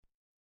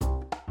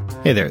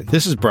Hey there,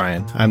 this is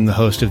Brian. I'm the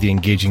host of the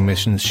Engaging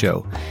Missions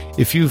Show.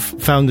 If you've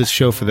found this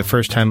show for the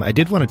first time, I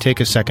did want to take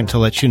a second to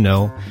let you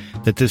know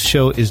that this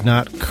show is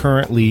not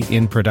currently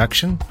in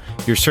production.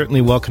 You're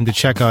certainly welcome to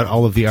check out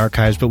all of the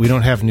archives, but we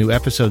don't have new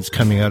episodes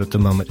coming out at the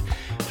moment.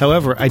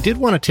 However, I did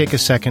want to take a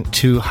second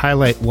to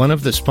highlight one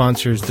of the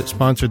sponsors that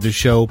sponsored the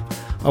show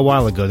a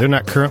while ago. They're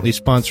not currently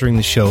sponsoring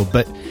the show,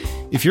 but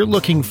if you're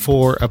looking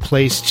for a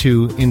place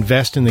to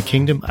invest in the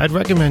kingdom, I'd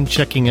recommend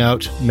checking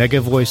out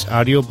Megavoice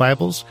Audio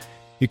Bibles.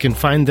 You can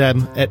find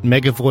them at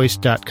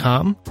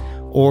megavoice.com,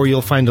 or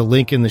you'll find a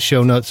link in the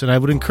show notes, and I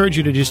would encourage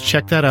you to just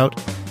check that out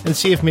and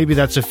see if maybe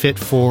that's a fit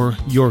for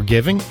your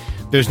giving.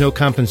 There's no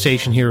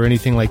compensation here or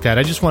anything like that.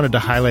 I just wanted to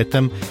highlight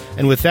them,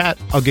 and with that,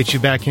 I'll get you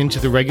back into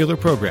the regular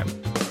program.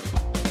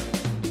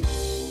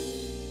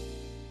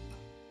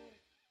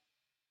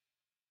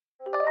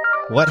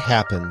 What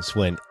happens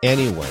when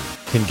anyone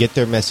can get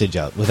their message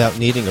out without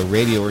needing a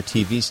radio or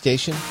TV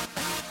station?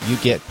 You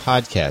get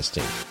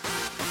podcasting.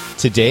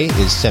 Today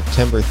is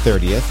September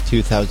 30th,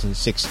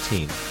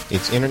 2016.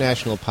 It's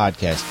International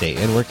Podcast Day,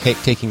 and we're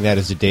taking that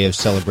as a day of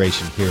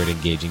celebration here at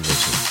Engaging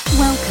Missions.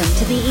 Welcome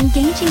to the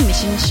Engaging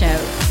Missions Show,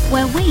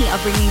 where we are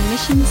bringing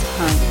missions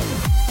home.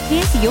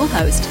 Here's your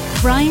host,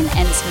 Brian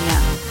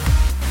Ensminger.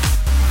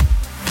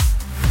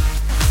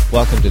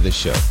 Welcome to the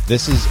show.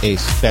 This is a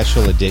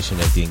special edition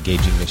of the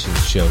Engaging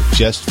Missions Show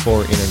just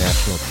for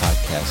International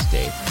Podcast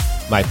Day.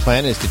 My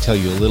plan is to tell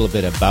you a little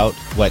bit about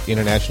what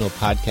International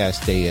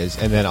Podcast Day is,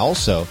 and then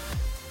also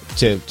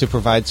to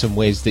provide some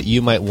ways that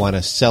you might want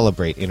to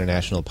celebrate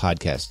International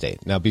Podcast Day.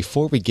 Now,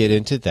 before we get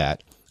into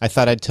that, I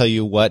thought I'd tell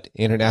you what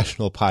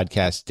International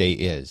Podcast Day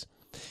is.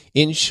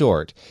 In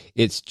short,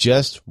 it's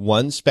just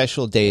one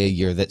special day a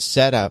year that's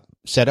set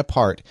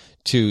apart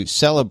to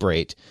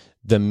celebrate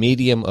the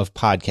medium of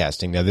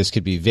podcasting. Now, this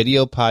could be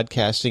video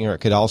podcasting, or it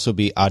could also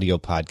be audio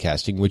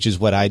podcasting, which is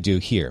what I do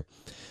here.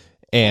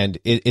 And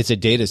it's a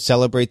day to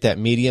celebrate that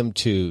medium,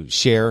 to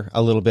share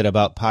a little bit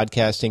about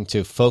podcasting,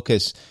 to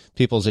focus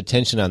people's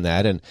attention on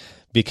that. And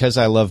because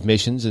I love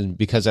missions and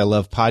because I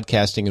love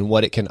podcasting and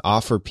what it can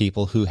offer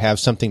people who have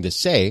something to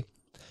say,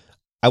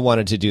 I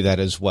wanted to do that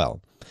as well.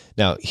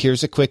 Now,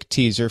 here's a quick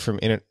teaser from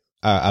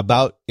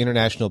about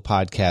International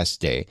Podcast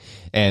Day.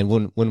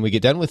 And when we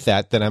get done with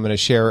that, then I'm going to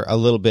share a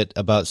little bit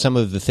about some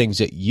of the things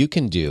that you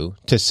can do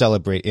to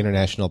celebrate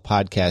International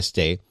Podcast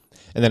Day.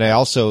 And then I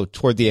also,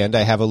 toward the end,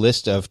 I have a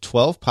list of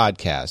 12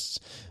 podcasts,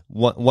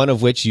 one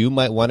of which you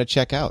might want to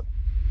check out.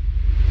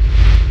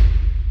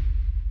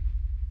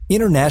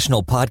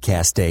 International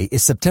Podcast Day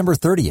is September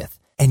 30th,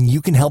 and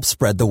you can help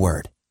spread the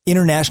word.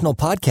 International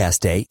Podcast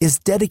Day is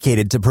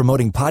dedicated to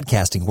promoting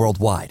podcasting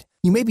worldwide.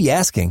 You may be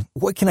asking,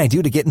 what can I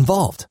do to get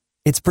involved?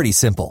 It's pretty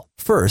simple.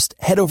 First,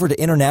 head over to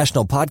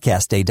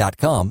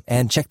internationalpodcastday.com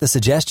and check the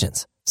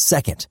suggestions.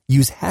 Second,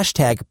 use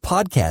hashtag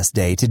Podcast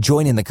Day to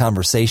join in the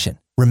conversation.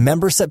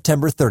 Remember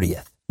September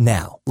 30th.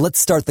 Now, let's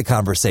start the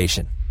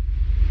conversation.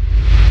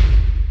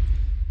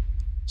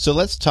 So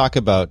let's talk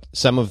about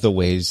some of the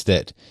ways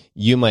that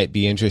you might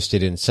be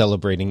interested in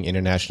celebrating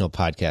International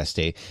Podcast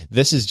Day.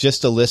 This is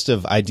just a list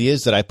of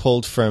ideas that I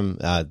pulled from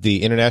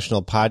the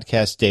International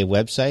Podcast Day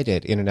website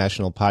at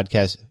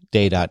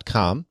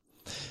internationalpodcastday.com.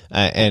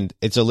 And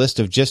it's a list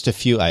of just a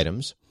few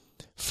items.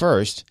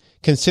 First,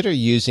 consider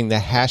using the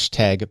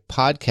hashtag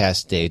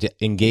Podcast Day to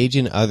engage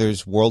in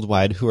others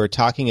worldwide who are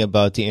talking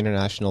about the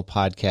International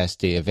Podcast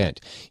Day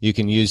event. You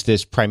can use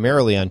this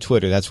primarily on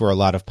Twitter. That's where a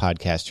lot of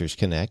podcasters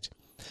connect.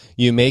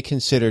 You may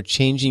consider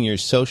changing your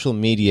social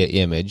media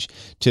image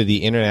to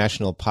the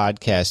International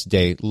Podcast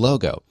Day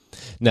logo.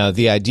 Now,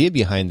 the idea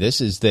behind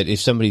this is that if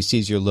somebody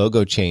sees your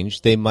logo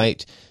change, they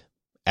might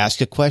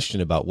ask a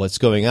question about what's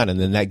going on, and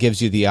then that gives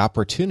you the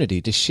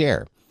opportunity to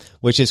share,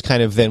 which is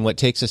kind of then what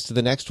takes us to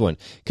the next one.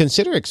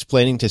 Consider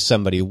explaining to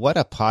somebody what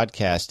a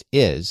podcast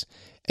is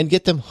and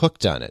get them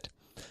hooked on it.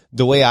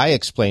 The way I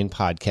explain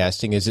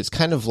podcasting is it's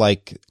kind of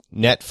like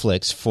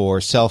Netflix for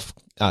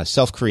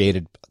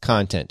self-created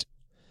content.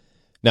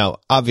 Now,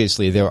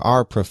 obviously, there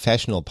are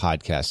professional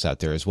podcasts out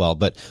there as well,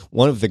 but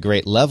one of the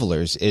great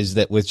levelers is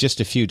that with just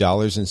a few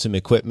dollars and some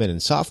equipment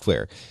and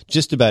software,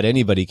 just about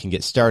anybody can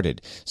get started.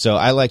 So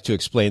I like to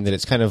explain that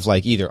it's kind of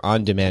like either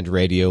on-demand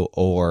radio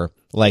or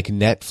like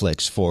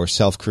Netflix for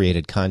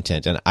self-created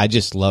content, and I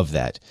just love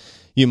that.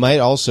 You might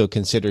also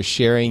consider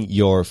sharing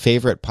your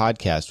favorite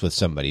podcast with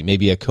somebody,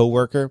 maybe a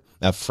coworker,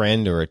 a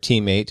friend, or a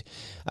teammate.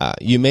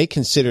 You may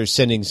consider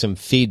sending some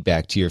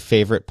feedback to your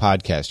favorite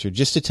podcaster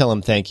just to tell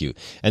them thank you.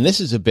 And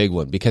this is a big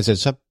one because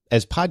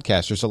as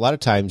podcasters, a lot of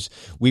times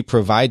we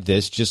provide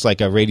this just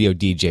like a radio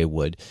DJ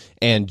would.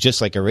 And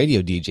just like a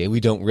radio DJ, we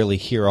don't really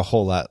hear a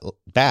whole lot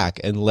back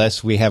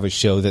unless we have a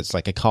show that's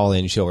like a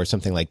call-in show or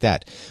something like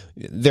that.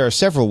 There are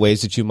several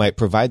ways that you might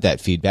provide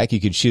that feedback.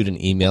 You could shoot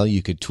an email,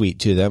 you could tweet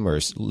to them, or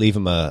leave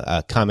them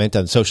a comment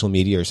on social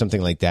media or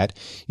something like that.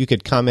 You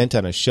could comment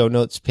on a show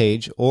notes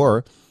page,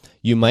 or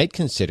you might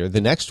consider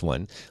the next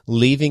one,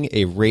 leaving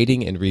a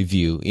rating and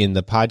review in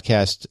the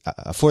podcast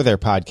for their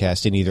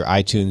podcast in either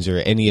iTunes or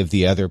any of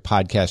the other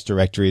podcast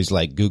directories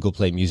like Google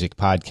Play Music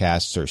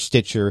Podcasts or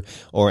Stitcher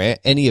or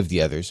any of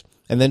the others.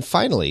 And then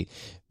finally,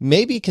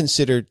 maybe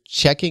consider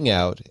checking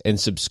out and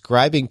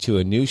subscribing to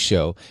a new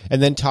show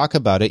and then talk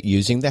about it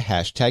using the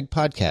hashtag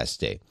Podcast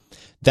Day.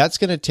 That's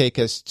going to take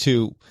us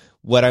to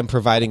what I'm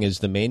providing as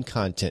the main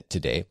content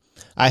today.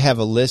 I have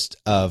a list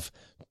of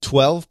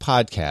 12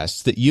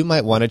 podcasts that you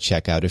might want to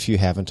check out if you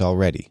haven't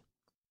already.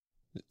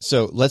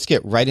 So let's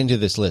get right into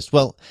this list.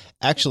 Well,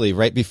 actually,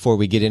 right before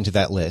we get into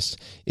that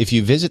list, if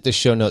you visit the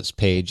show notes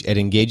page at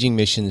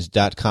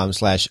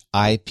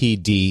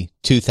engagingmissions.com/IPD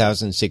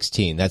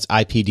 2016, that's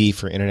IPD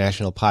for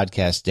International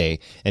Podcast Day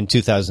and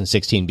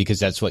 2016 because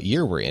that's what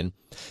year we're in,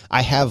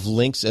 I have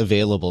links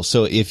available.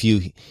 So if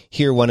you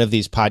hear one of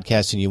these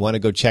podcasts and you want to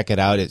go check it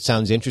out, it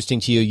sounds interesting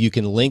to you, you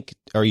can link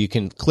or you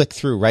can click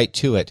through right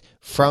to it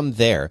from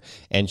there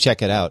and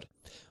check it out.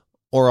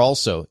 Or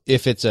also,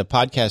 if it's a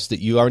podcast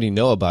that you already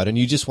know about and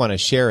you just want to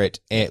share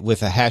it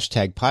with a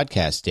hashtag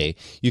Podcast Day,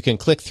 you can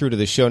click through to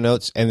the show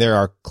notes and there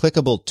are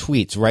clickable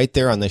tweets right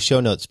there on the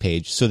show notes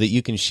page so that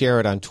you can share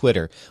it on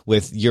Twitter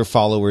with your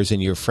followers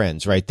and your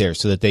friends right there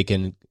so that they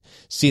can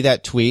see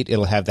that tweet.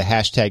 It'll have the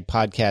hashtag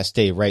Podcast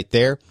Day right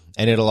there,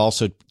 and it'll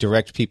also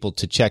direct people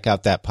to check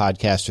out that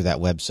podcast or that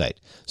website.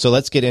 So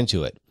let's get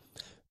into it.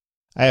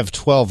 I have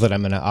 12 that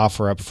I'm going to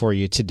offer up for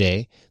you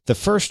today. The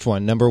first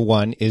one, number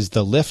 1, is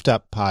the Lift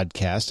Up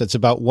podcast. It's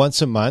about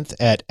once a month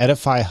at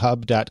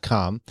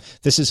edifyhub.com.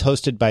 This is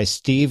hosted by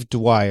Steve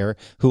Dwyer,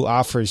 who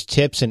offers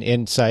tips and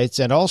insights.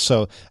 And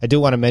also, I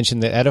do want to mention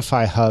that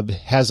Edify Hub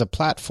has a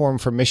platform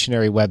for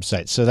missionary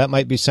websites, so that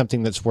might be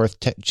something that's worth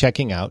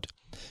checking out.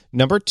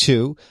 Number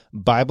 2,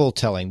 Bible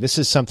telling. This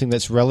is something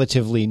that's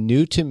relatively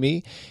new to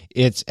me.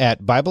 It's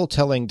at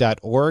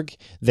BibleTelling.org.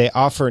 They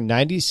offer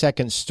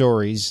 90-second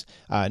stories.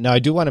 Now, I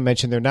do want to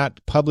mention they're not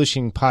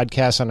publishing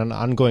podcasts on an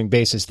ongoing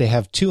basis. They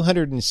have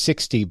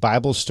 260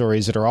 Bible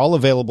stories that are all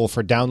available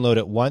for download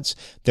at once.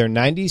 They're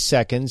 90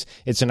 seconds.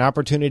 It's an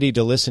opportunity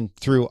to listen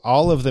through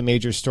all of the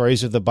major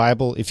stories of the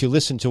Bible. If you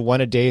listen to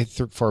one a day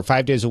for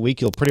 5 days a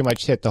week, you'll pretty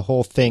much hit the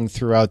whole thing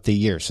throughout the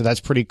year. So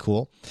that's pretty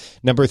cool.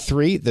 Number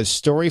 3, the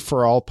Story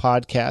for All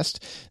podcast.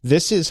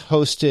 This is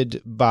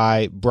hosted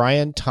by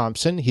Brian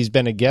Thompson. He's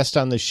been a guest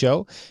on the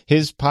show.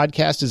 His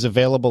podcast is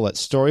available at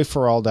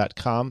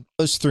storyforall.com.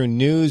 Goes through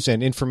news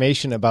and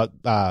information about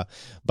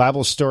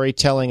Bible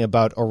storytelling,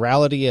 about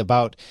orality,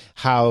 about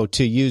how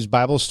to use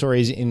Bible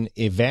stories in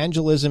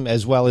evangelism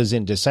as well as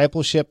in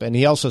discipleship. And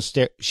he also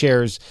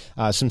shares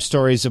some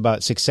stories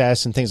about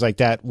success and things like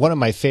that. One of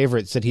my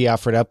favorites that he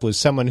offered up was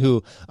someone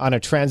who on a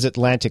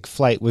transatlantic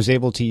flight was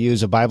able to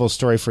use a Bible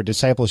story for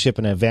discipleship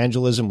and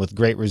evangelism with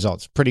great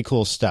results. Pretty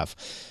cool stuff.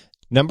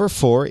 Number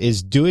 4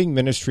 is Doing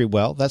Ministry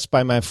Well. That's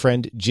by my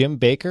friend Jim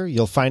Baker.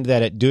 You'll find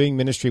that at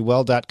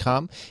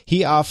doingministrywell.com.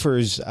 He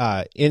offers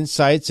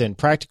insights and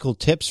practical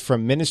tips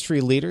from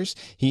ministry leaders.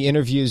 He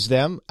interviews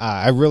them.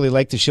 I really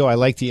like the show. I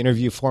like the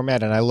interview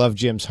format, and I love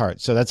Jim's heart.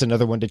 So that's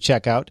another one to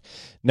check out.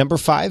 Number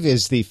 5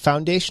 is the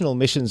Foundational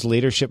Missions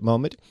Leadership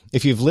Moment.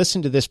 If you've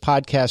listened to this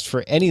podcast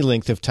for any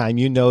length of time,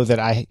 you know that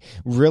I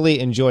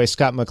really enjoy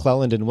Scott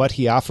McClelland and what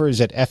he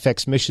offers at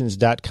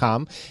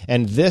fxmissions.com.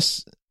 And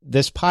this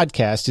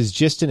podcast is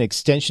just an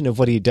extension of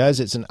what he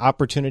does. It's an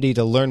opportunity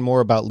to learn more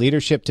about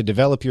leadership, to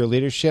develop your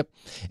leadership,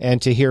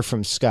 and to hear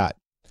from Scott.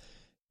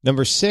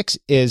 Number 6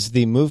 is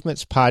the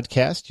Movements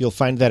podcast. You'll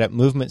find that at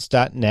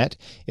movements.net.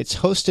 It's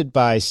hosted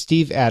by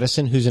Steve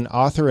Addison, who's an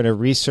author and a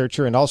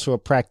researcher and also a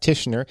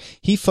practitioner.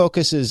 He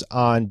focuses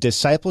on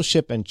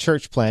discipleship and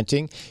church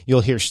planting.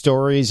 You'll hear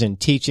stories and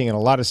teaching and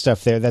a lot of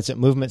stuff there. That's at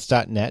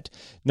movements.net.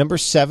 Number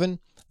 7,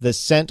 the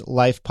Sent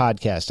Life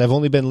podcast. I've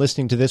only been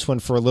listening to this one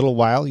for a little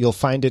while. You'll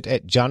find it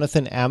at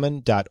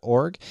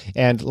jonathanammon.org.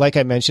 And like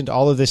I mentioned,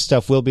 all of this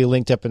stuff will be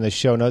linked up in the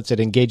show notes at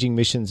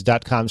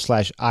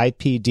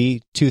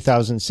engagingmissions.com/IPD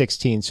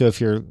 2016. So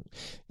if you're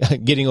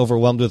getting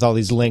overwhelmed with all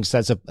these links,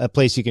 that's a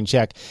place you can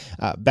check.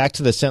 Back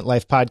to the Sent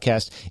Life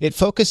podcast. It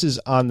focuses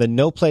on the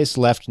No Place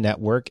Left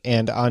network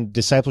and on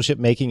discipleship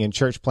making and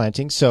church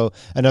planting. So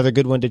another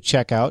good one to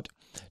check out.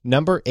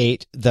 Number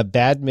 8, the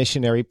Bad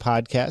Missionary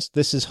podcast.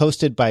 This is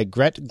hosted by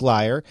Gret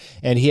Glyer,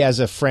 and he has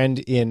a friend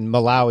in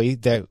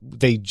Malawi that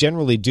they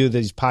generally do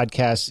these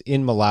podcasts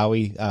in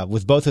Malawi.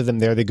 With both of them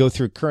there, they go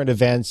through current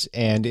events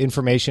and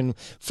information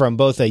from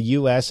both a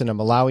U.S. and a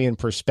Malawian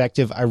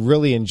perspective. I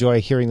really enjoy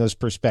hearing those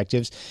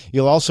perspectives.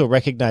 You'll also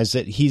recognize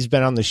that he's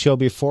been on the show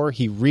before.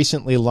 He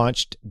recently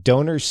launched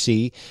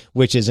DonorSee,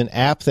 which is an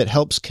app that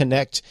helps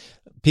connect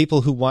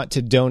people who want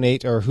to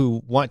donate or who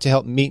want to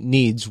help meet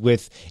needs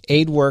with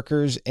aid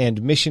workers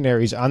and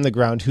missionaries on the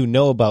ground who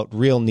know about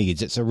real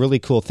needs. It's a really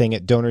cool thing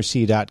at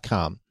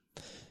DonorSee.com.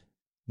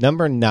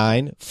 Number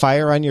 9,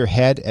 Fire on Your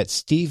Head at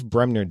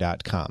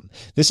stevebremner.com.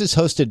 This is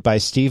hosted by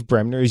Steve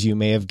Bremner, as you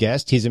may have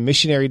guessed. He's a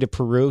missionary to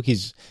Peru.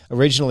 He's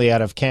originally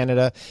out of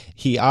Canada.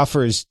 He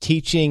offers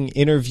teaching,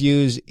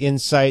 interviews,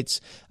 insights,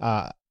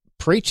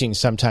 preaching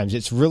sometimes.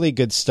 It's really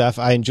good stuff.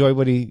 I enjoy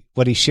what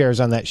he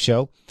shares on that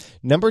show.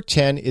 Number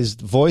 10 is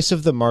Voice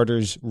of the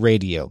Martyrs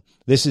Radio.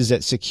 This is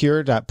at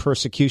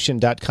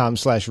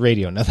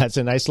secure.persecution.com/radio. Now, that's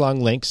a nice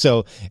long link.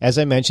 So, as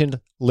I mentioned,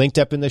 linked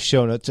up in the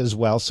show notes as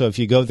well. So if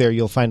you go there,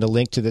 you'll find a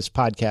link to this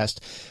podcast.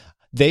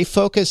 They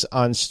focus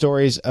on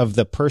stories of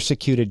the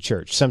persecuted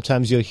church.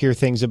 Sometimes you'll hear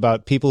things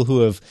about people who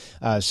have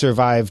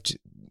survived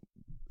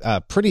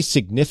pretty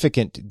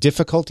significant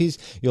difficulties.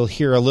 You'll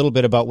hear a little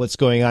bit about what's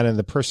going on in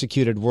the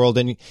persecuted world,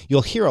 and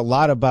you'll hear a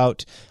lot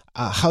about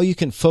how you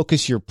can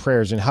focus your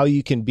prayers and how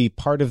you can be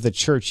part of the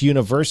church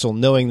universal,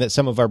 knowing that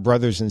some of our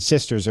brothers and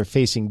sisters are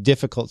facing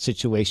difficult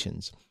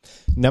situations.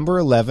 Number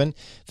 11,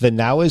 the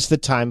Now is the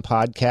Time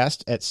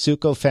podcast at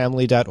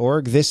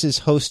sukkofamily.org. This is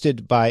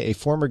hosted by a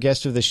former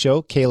guest of the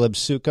show, Caleb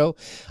Sukko.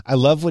 I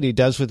love what he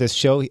does with this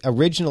show.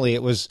 Originally,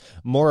 it was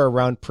more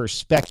around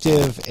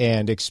perspective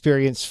and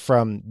experience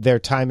from their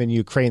time in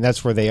Ukraine.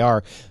 That's where they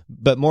are.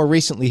 But more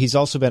recently, he's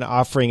also been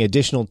offering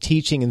additional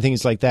teaching and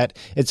things like that.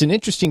 It's an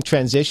interesting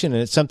transition,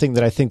 and it's something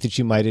that I think that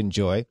you might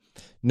enjoy.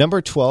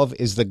 Number 12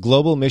 is the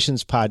Global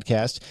Missions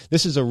Podcast.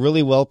 This is a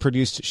really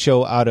well-produced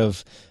show out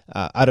of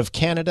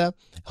Canada,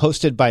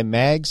 hosted by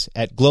Mags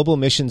at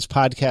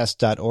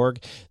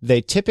globalmissionspodcast.org.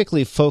 They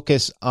typically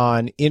focus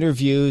on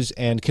interviews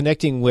and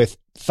connecting with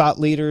thought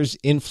leaders,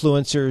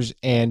 influencers,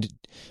 and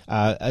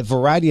a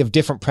variety of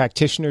different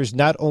practitioners,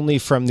 not only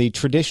from the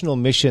traditional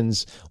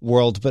missions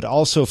world, but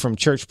also from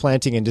church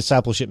planting and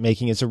discipleship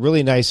making. It's a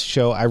really nice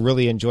show. I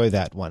really enjoy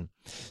that one.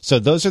 So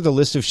those are the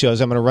list of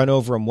shows. I'm going to run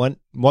over them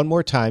one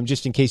more time,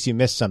 just in case you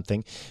missed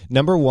something.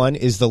 Number 1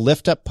 is the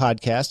Lift Up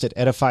podcast at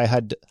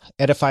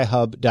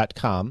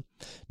edifyhub.com.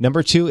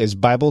 Number 2 is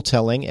Bible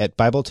Telling at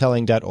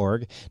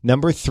BibleTelling.org.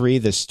 Number 3,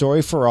 the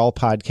Story for All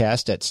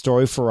podcast at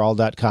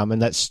StoryForAll.com,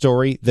 and that's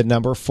story, the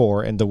number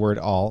 4, and the word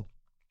all.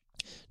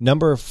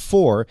 Number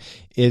 4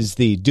 is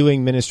the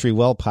Doing Ministry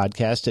Well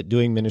podcast at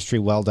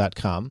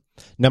doingministrywell.com.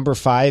 Number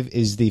 5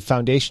 is the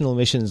Foundational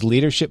Missions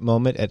Leadership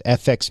Moment at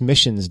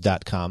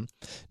fxmissions.com.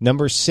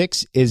 Number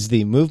 6 is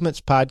the Movements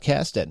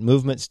podcast at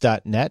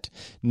movements.net.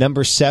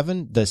 Number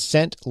 7, the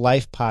Sent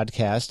Life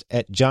podcast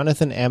at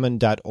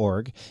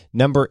jonathanammon.org.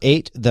 Number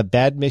 8, the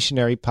Bad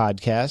Missionary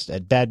podcast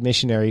at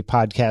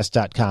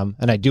badmissionarypodcast.com.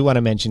 And I do want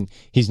to mention,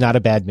 he's not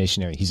a bad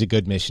missionary. He's a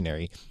good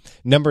missionary.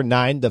 Number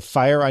 9, the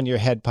Fire on Your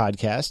Head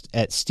podcast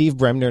at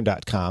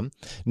stevebremner.com.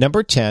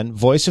 Number 10,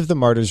 Voice of the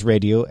Martyrs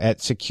Radio at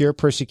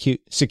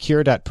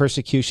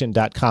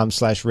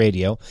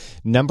secure.persecution.com/radio.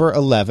 Number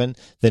 11,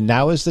 the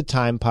Now is the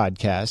Time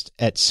podcast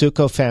at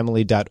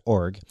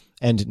sukkofamily.org.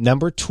 And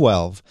number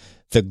 12,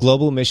 the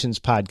Global Missions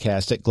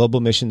Podcast at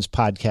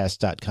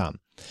globalmissionspodcast.com.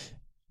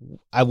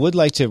 I would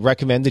like to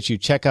recommend that you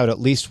check out at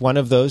least one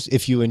of those.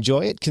 If you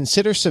enjoy it,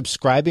 consider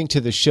subscribing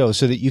to the show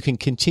so that you can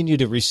continue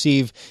to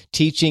receive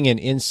teaching and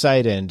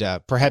insight and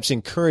perhaps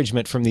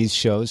encouragement from these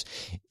shows.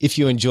 If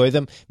you enjoy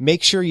them,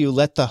 make sure you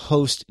let the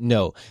host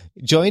know.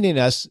 Join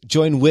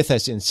with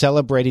us in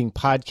celebrating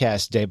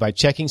Podcast Day by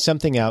checking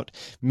something out,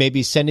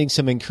 maybe sending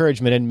some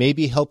encouragement, and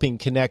maybe helping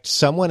connect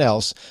someone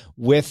else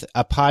with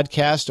a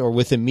podcast or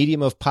with a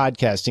medium of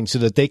podcasting so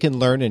that they can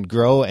learn and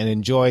grow and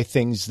enjoy the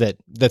things that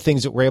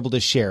we're able to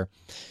share.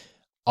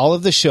 All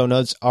of the show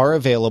notes are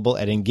available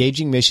at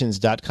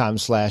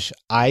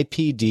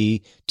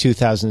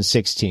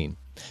engagingmissions.com/IPD2016.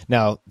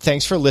 Now,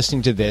 thanks for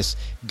listening to this.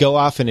 Go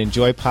off and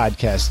enjoy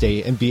Podcast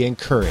Day and be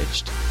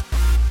encouraged.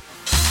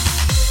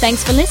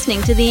 Thanks for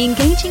listening to the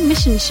Engaging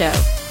Missions Show.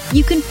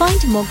 You can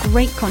find more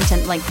great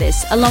content like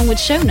this, along with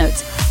show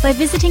notes, by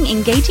visiting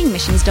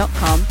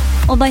engagingmissions.com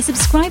or by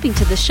subscribing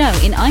to the show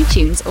in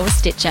iTunes or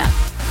Stitcher.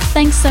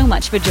 Thanks so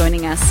much for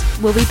joining us.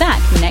 We'll be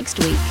back next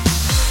week.